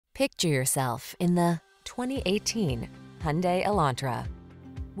Picture yourself in the 2018 Hyundai Elantra.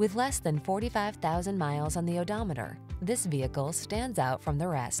 With less than 45,000 miles on the odometer, this vehicle stands out from the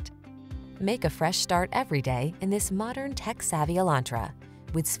rest. Make a fresh start every day in this modern tech-savvy Elantra.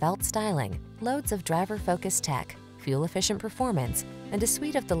 With svelte styling, loads of driver-focused tech, fuel-efficient performance, and a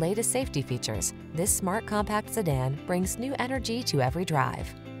suite of the latest safety features, this smart compact sedan brings new energy to every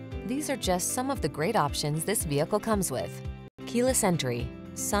drive. These are just some of the great options this vehicle comes with: keyless entry,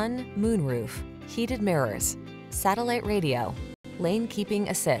 sun, moonroof, heated mirrors, satellite radio, lane keeping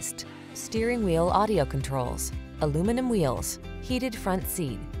assist, steering wheel audio controls, aluminum wheels, heated front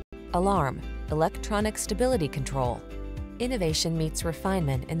seat, alarm, electronic stability control. Innovation meets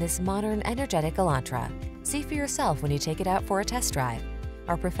refinement in this modern, energetic Elantra. See for yourself when you take it out for a test drive.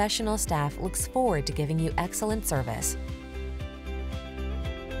 Our professional staff looks forward to giving you excellent service.